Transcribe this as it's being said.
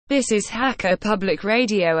This is Hacker Public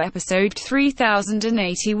Radio episode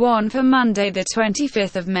 3081 for Monday the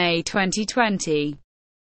 25th of May 2020.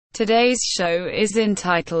 Today's show is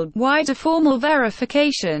entitled, Why Do Formal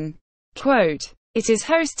Verification? Quote, it is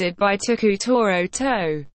hosted by Takutoro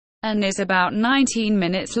To, and is about 19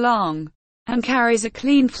 minutes long, and carries a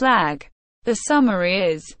clean flag. The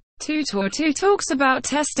summary is, Tutor 2 talks about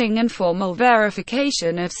testing and formal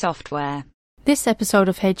verification of software. This episode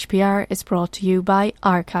of HPR is brought to you by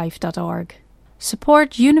archive.org.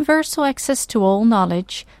 Support universal access to all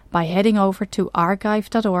knowledge by heading over to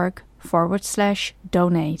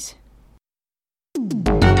archive.org/donate.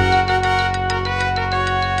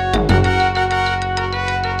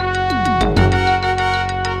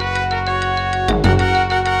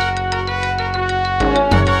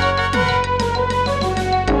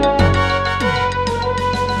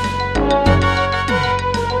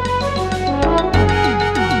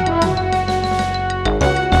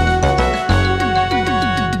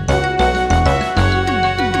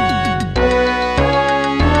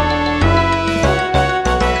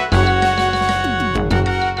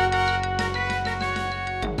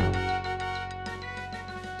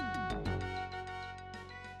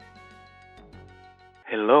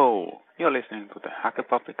 Hello, you're listening to the Hacker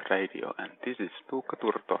Public Radio, and this is Tuukka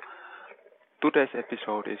Turto. Today's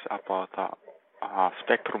episode is about a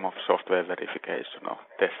spectrum of software verification or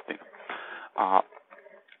testing. I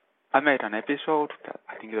made an episode,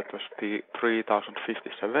 I think that was the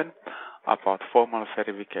 3057, about formal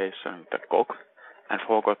verification with the GOG, and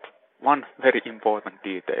forgot one very important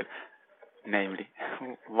detail, namely,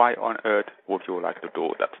 why on earth would you like to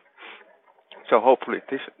do that? So hopefully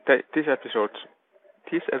this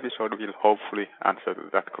episode will hopefully answer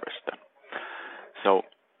that question. So,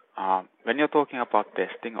 when you're talking about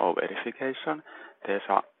testing or verification, there's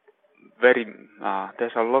a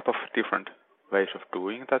lot of different ways of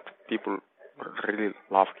doing that. People really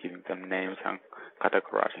love giving them names and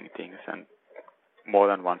categorizing things, and more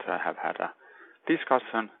than once I have had a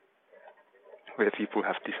discussion where people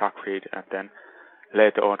have disagreed and then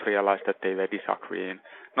later on realized that they were disagreeing,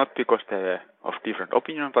 not because they were of different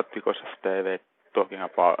opinion, but because of they were talking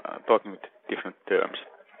with different terms.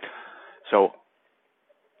 So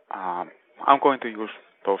I'm going to use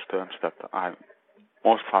those terms that I'm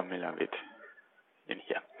most familiar with in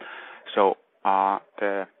here. So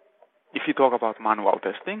if you talk about manual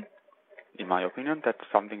testing, in my opinion, that's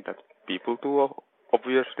something that people do,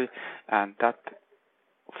 obviously, and that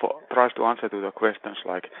tries to answer to the questions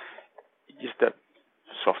like, is the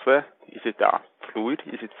software, is it fluid,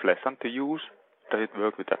 is it pleasant to use? Does it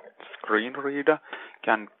work with a screen reader?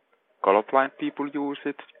 Can colorblind people use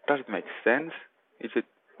it? Does it make sense? Is it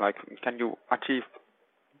can you achieve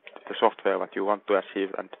the software what you want to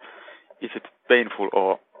achieve, and is it painful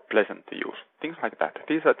or pleasant to use? Things like that.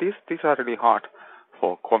 These are really hard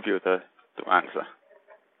for computer to answer.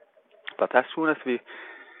 But as soon as we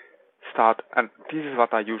start, and this is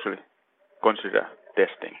what I usually consider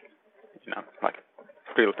testing, like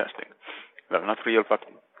real testing. Well, not real, but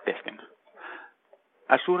testing.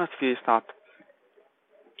 As soon as we start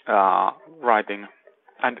writing,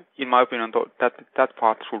 and in my opinion, that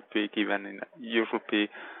part should be given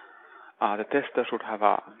the tester should have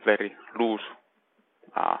a very loose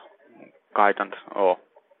guidance or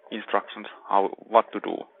instructions what to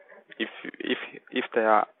do. If they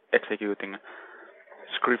are executing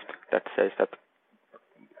script that says that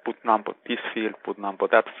put number this field, put number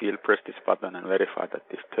that field, press this button and verify that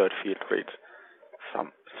this third field reads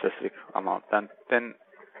some specific amount, then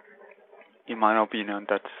in my opinion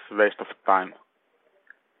that's a waste of time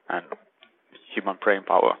and human brain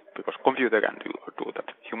power, because computer can do that.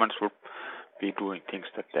 Humans should be doing things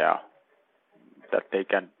that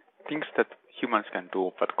humans can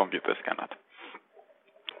do, but computers cannot.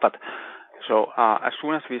 But so as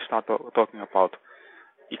soon as we start talking about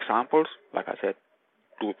examples, like I said,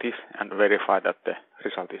 do this and verify that the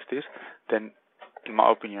result is this, then in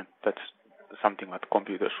my opinion that's something that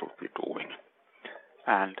computers should be doing.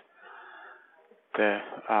 And the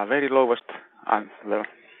very lowest,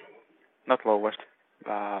 not lowest,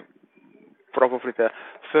 probably the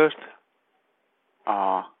first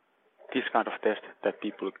this kind of test that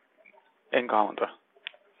people encounter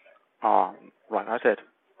are, like I said,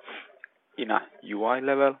 in a UI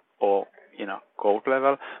level or in a code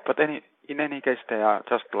level, but in any case they are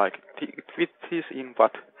just like with this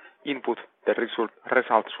input the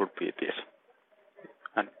result should be this,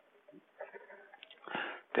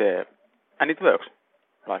 and it works.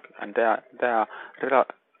 And they are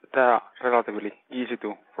relatively easy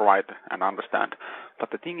to write and understand. But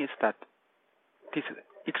the thing is that this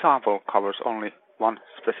example covers only one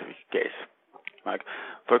specific case. Like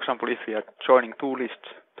For example, if we are joining two lists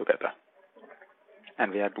together,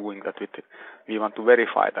 and we are doing that we want to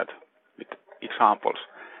verify that with examples,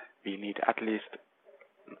 we need at least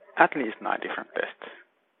 9 different tests,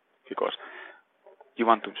 because you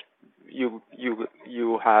want to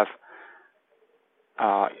you have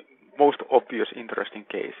most obvious interesting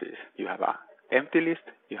cases. You have an empty list,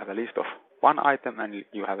 you have a list of one item, and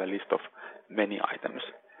you have a list of many items.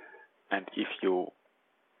 And if you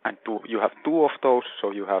have 2 of those,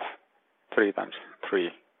 so you have 3 times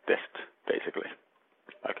 3 tests basically.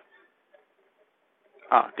 Like,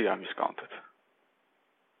 did I miscount it?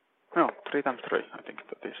 No, 3 times 3, I think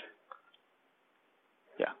that is.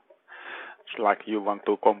 Yeah. It's like you want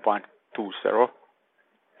to combine 2 0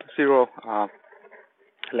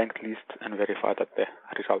 length lists and verify that the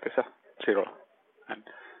result is a 0 and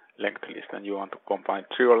length list, and you want to combine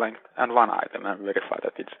 0 length and 1 item and verify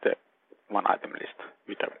that it's the 1 item list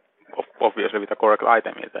with obviously with the correct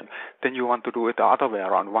item in it. Then you want to do it the other way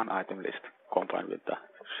around, 1 item list combined with the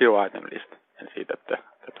 0 item list, and see that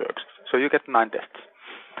that works. So you get 9 tests.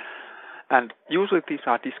 And usually these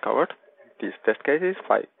are discovered, these test cases,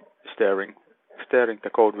 by staring the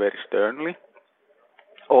code very sternly,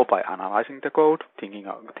 or by analyzing the code, thinking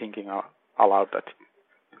aloud that,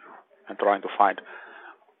 and trying to find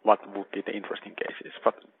what would be the interesting cases.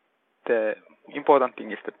 But the important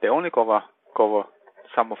thing is that they only cover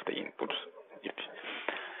some of the inputs.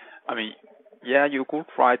 You could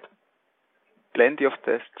write plenty of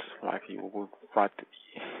tests, like you would write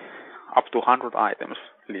up to 100 items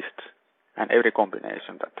lists and every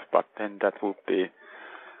combination but then that would be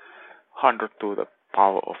 100 to the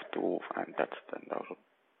power of 2, and that's 10,000,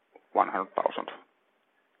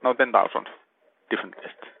 10,000 different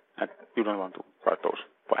tests, and you don't want to write those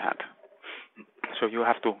by hand. So you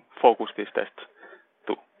have to focus these tests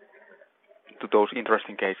to those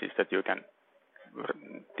interesting cases that you can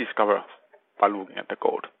discover by looking at the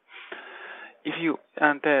code.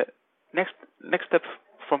 The next step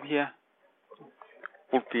from here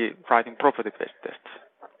would be writing property-based tests.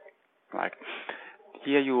 Like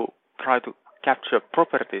here you try to capture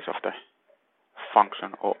properties of the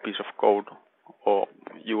function or piece of code or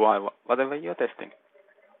UI, whatever you're testing.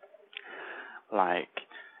 Like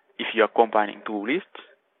if you are combining 2 lists,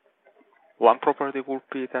 one property would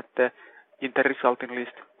be that in the resulting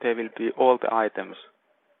list there will be all the items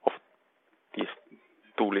of these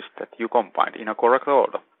 2 lists that you combined in a correct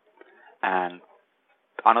order. And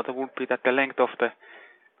another would be that the length of the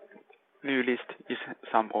new list is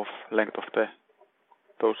sum of length of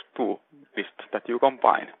those 2 lists that you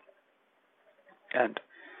combine. And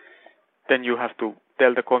then you have to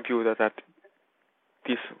tell the computer that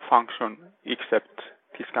this function accepts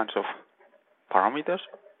these kinds of parameters.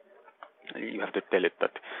 You have to tell it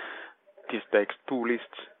that this takes 2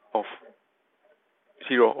 lists of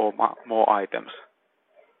 0 or more items.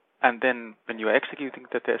 And then when you are executing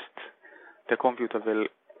the test, the computer will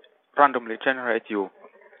randomly generate you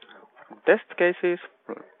test cases,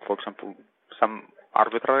 for example, some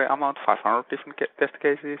arbitrary amount, 500 different test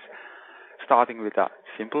cases, starting with the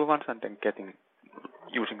simple ones and then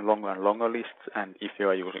using longer and longer lists, and if you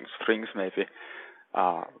are using strings, maybe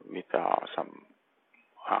with some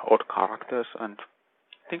odd characters and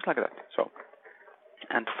things like that. So,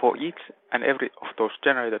 and for each and every of those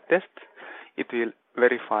generated tests, it will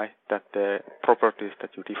verify that the properties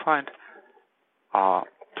that you defined are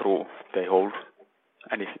true, they hold.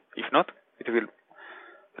 And if not, it will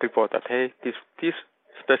report that, hey, this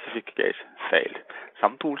specific case failed.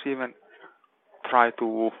 Some tools even try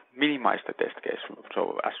to minimize the test case.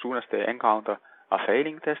 So as soon as they encounter a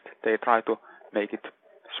failing test, they try to make it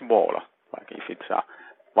smaller. Like if it's a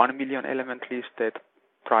 1 million element list, they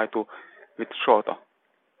try to with shorter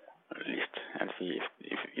list and see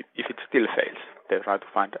if it still fails. They try to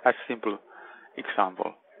find as simple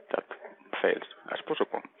example that fails as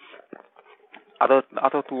possible.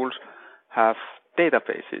 Other tools have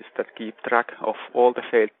databases that keep track of all the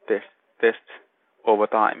failed tests over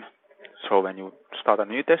time. So when you start a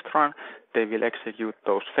new test run, they will execute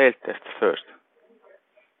those failed tests first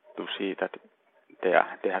to see that there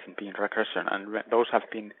hasn't been regression. And when those have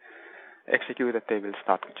been executed, they will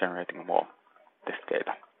start generating more test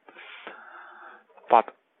data.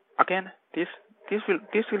 But again, this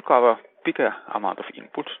will cover bigger amount of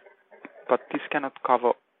inputs, but this cannot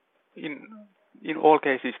cover in all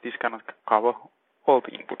cases. This cannot cover all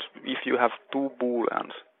the inputs. If you have 2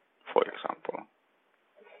 booleans, for example,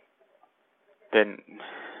 then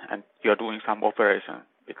and you are doing some operation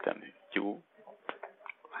with them, you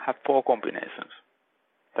have 4 combinations.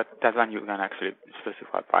 That one you can actually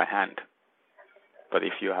specify by hand. But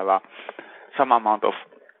if you have some amount of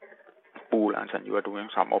booleans and you are doing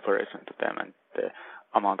some operation to them and the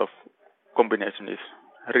amount of combination is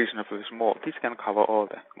reasonably small, this can cover all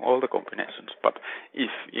the combinations. But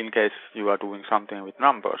if in case you are doing something with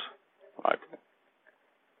numbers, like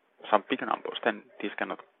some big numbers, then this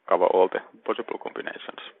cannot cover all the possible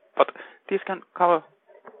combinations. But this can cover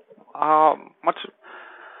much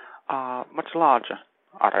larger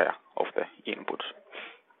area of the inputs.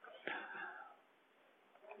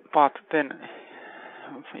 But then,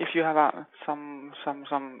 if you have some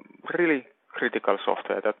really critical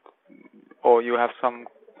software that, or you have some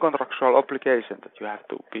contractual obligation that you have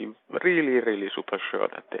to be really super sure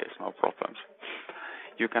that there is no problems,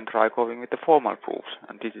 you can try going with the formal proofs.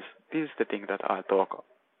 And this is the thing that I talk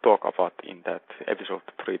about in that episode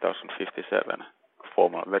 3057,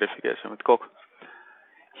 formal verification with Gog.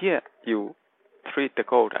 Here you treat the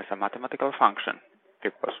code as a mathematical function,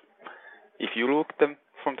 because if you look them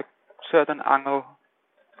from the certain angle,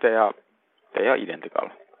 they are identical.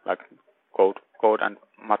 Like code and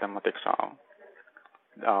mathematics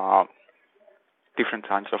are different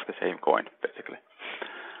sides of the same coin, basically.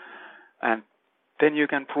 And then you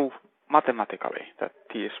can prove mathematically that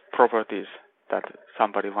these properties that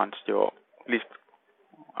somebody wants your list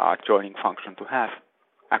joining function to have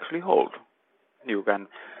actually hold. You can.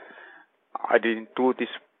 I didn't do this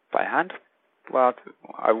by hand, but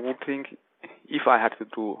I would think if I had to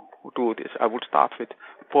do this, I would start with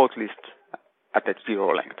both lists at the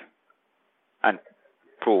 0 length and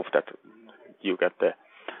prove that you get the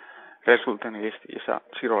resulting list is a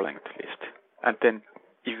 0 length list. And then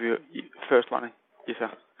if first one is a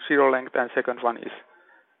 0 length and second one is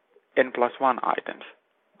n+1 items,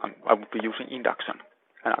 I would be using induction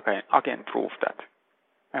and again prove that.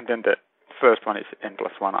 And then the first one is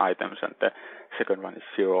n+1 items and the second one is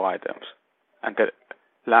 0 items. And the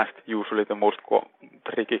last, usually the most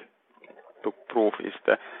tricky to prove, is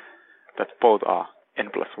that both are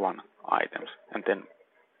n+1 items, and then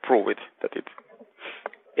prove it that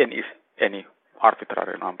n is any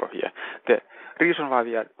arbitrary number here. The reason why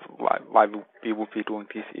we would be doing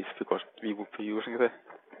this is because we would be using the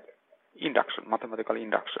induction, mathematical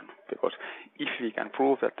induction. Because if we can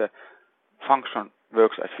prove that the function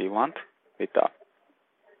works as we want with the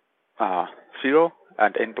 0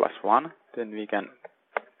 and n+1, then we can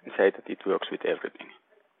say that it works with everything,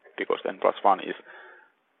 because n+1 is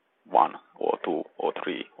 1 or 2 or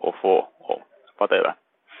 3 or 4 or whatever.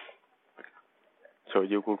 So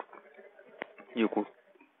you could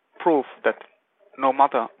prove that no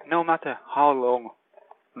matter how long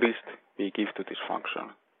list we give to this function,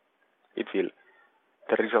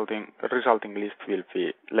 the resulting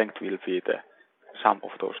length will be the sum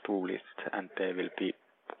of those two lists, and there will be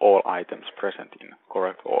all items present in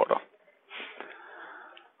correct order.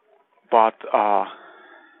 But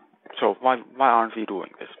so why aren't we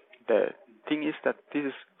doing this? The thing is that this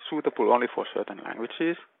is suitable only for certain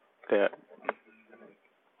languages.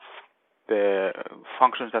 The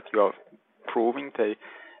functions that you are proving, they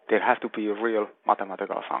have to be real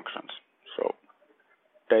mathematical functions. So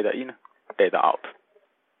data in, data out,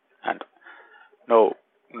 and no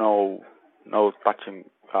touching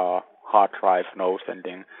hard drive, no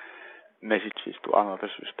sending messages to other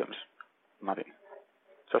systems, nothing.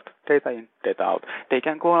 Just data in, data out. They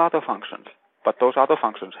can call other functions, but those other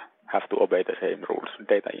functions have to obey the same rules,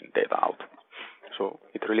 data in, data out. So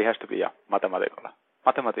it really has to be a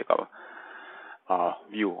mathematical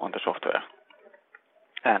view on the software.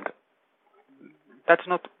 And that's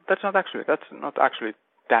not actually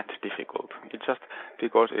that difficult. It's just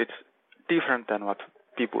because it's different than what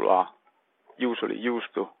people are usually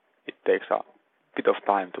used to. It takes a bit of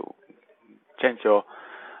time to change your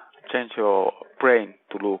brain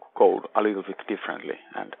to look code a little bit differently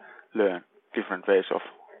and learn different ways of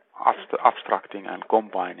abstracting and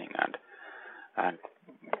combining and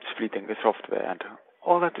splitting the software and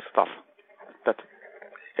all that stuff that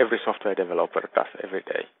every software developer does every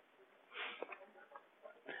day.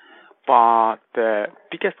 But the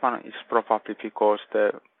biggest one is probably because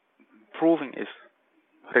the proving is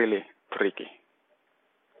really tricky.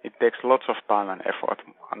 It takes lots of time and effort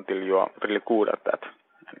until you are really good at that.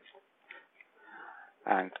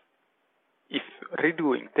 And if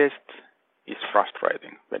redoing tests is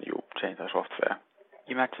frustrating when you change the software,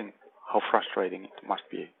 imagine how frustrating it must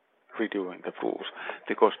be redoing the proofs.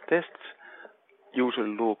 Because tests usually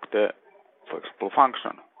look for example,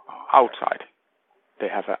 function outside. They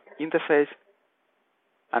have an interface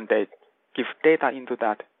and they give data into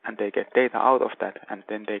that and they get data out of that, and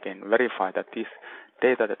then they can verify that this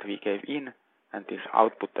data that we gave in and this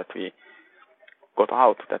output that we got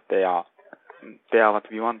out, that they are what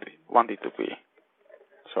we want it to be.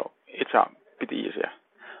 So it's a bit easier.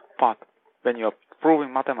 But when you are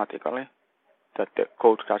proving mathematically that the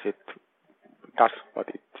code does what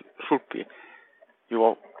it should be,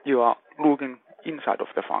 you are looking inside of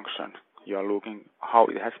the function. You are looking how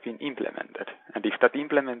it has been implemented. And if that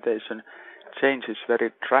implementation changes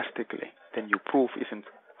very drastically, then your proof isn't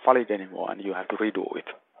valid anymore and you have to redo it.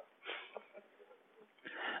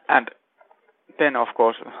 And then, of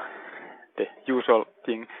course, the usual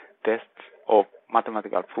thing, tests or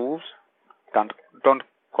mathematical proofs don't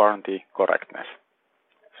guarantee correctness.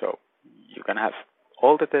 So you can have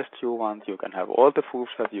all the tests you want, you can have all the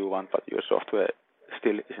proofs that you want, but your software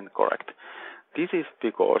still isn't correct. This is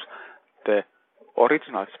because the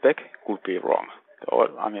original spec could be wrong. The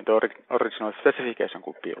original specification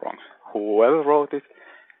could be wrong. Whoever wrote it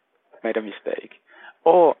made a mistake.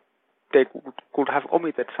 Or they could have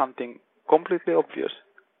omitted something completely obvious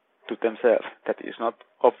to themselves that is not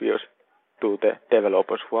obvious to the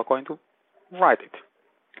developers who are going to write it.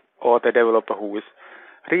 Or the developer who is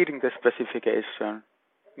reading the specification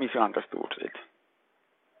misunderstood it.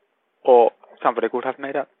 Or somebody could have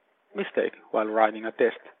made a mistake while writing a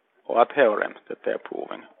test or a theorem that they are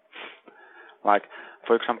proving. Like,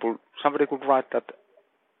 for example, somebody could write that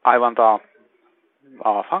I want a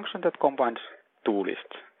function that combines two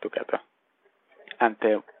lists together, and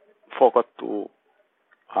they forgot to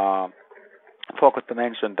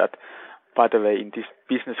mention that, by the way, in this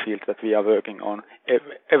business field that we are working on,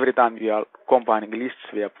 every time we are combining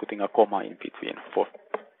lists, we are putting a comma in between for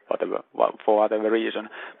whatever reason.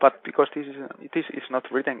 But because this is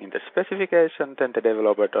not written in the specification, then the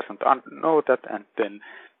developer doesn't know that, and then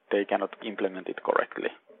they cannot implement it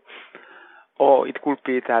correctly. Or it could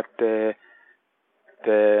be that the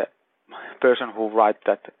person who writes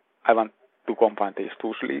that I want to combine these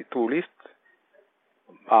two lists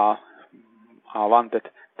wanted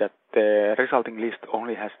that the resulting list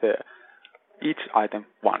only has each item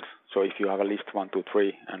once. So if you have a list 1, 2,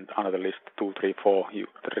 3 and another list 2, 3, 4, the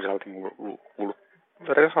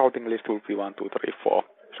resulting list will be 1, 2, 3, 4.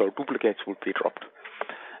 So duplicates would be dropped.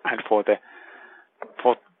 And for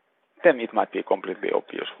them it might be completely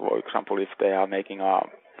obvious. For example, if they are making a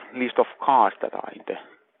list of cars that are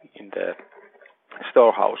in the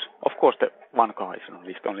storehouse, of course the one car is on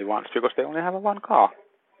list only once because they only have one car.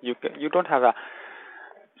 You don't have a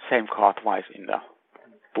same car twice in the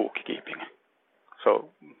bookkeeping. So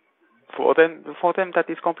for them that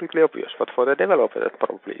is completely obvious, but for the developer that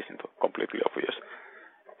probably isn't completely obvious.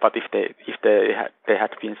 But if they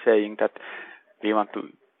had been saying that we want to,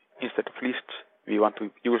 instead of lists, we want to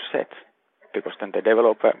use sets, because then the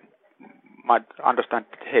developer might understand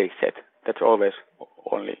that, hey, set, that's always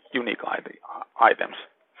only unique items.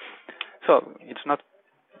 So it's not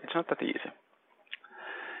that easy.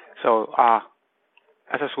 So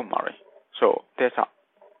as a summary, so there's a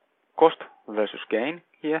cost versus gain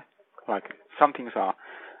here. Like some things are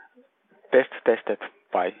best tested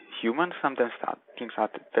by humans, sometimes things are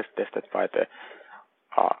best tested by the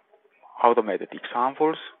automated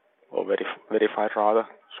examples, or verified rather.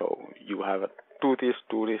 So you have do this,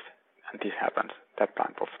 and this happens. That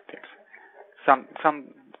type of things.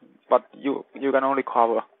 But you can only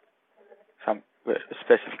cover some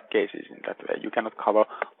specific cases in that way. You cannot cover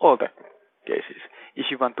all the cases. If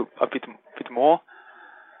you want to a bit more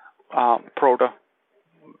broader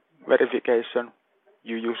verification,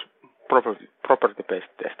 you use property-based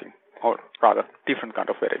testing, or rather different kind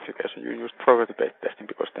of verification. You use property-based testing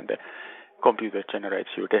because then the computer generates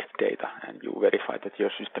your test data and you verify that your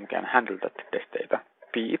system can handle that test data,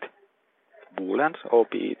 be it booleans or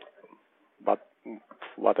be it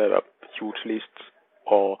whatever huge lists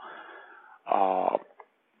or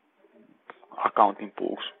accounting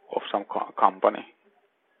books of some company.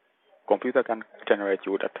 Computer can generate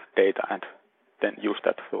you that data and then use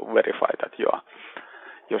that to verify that your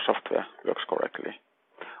software works correctly.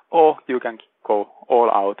 Or you can go all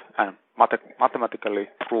out and mathematically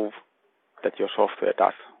prove that your software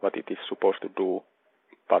does what it is supposed to do,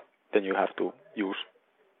 but then you have to use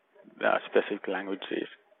specific languages,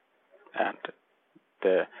 and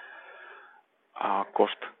the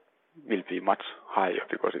cost will be much higher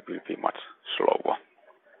because it will be much slower.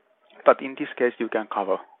 But in this case, you can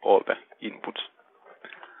cover all the inputs.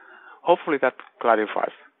 Hopefully that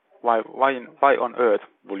clarifies why on earth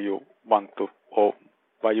will you want to, or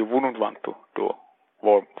why you wouldn't want to do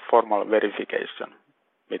formal verification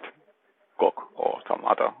with Gog or some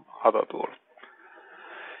other tool.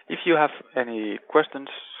 If you have any questions,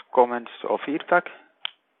 comments, or feedback,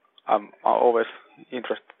 I'm always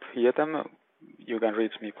interested to hear them. You can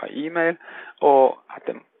reach me by email or at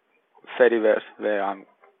the Fediverse, where I'm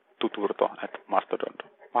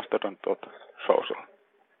tuturto@mastodon.social.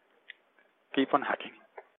 Keep on hacking.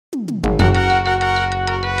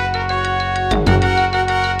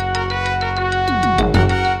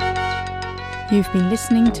 You've been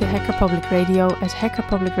listening to Hacker Public Radio at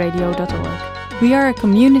hackerpublicradio.org. We are a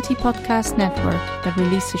community podcast network that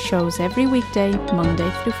releases shows every weekday, Monday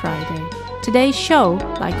through Friday. Today's show,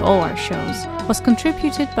 like all our shows, was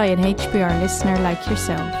contributed by an HPR listener like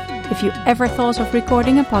yourself. If you ever thought of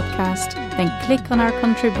recording a podcast, then click on our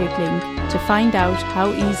contribute link to find out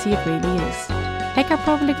how easy it really is. Hacker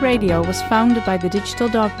Public Radio was founded by the Digital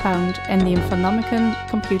Dog Pound and the Infonomicon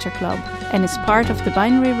Computer Club and is part of the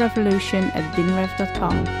binary revolution at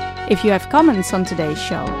binrev.com. If you have comments on today's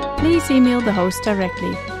show, please email the host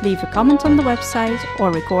directly, leave a comment on the website,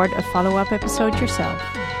 or record a follow-up episode yourself.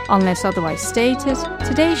 Unless otherwise stated,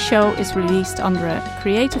 today's show is released under a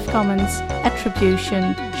Creative Commons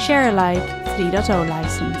Attribution Share Alike 3.0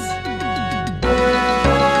 license.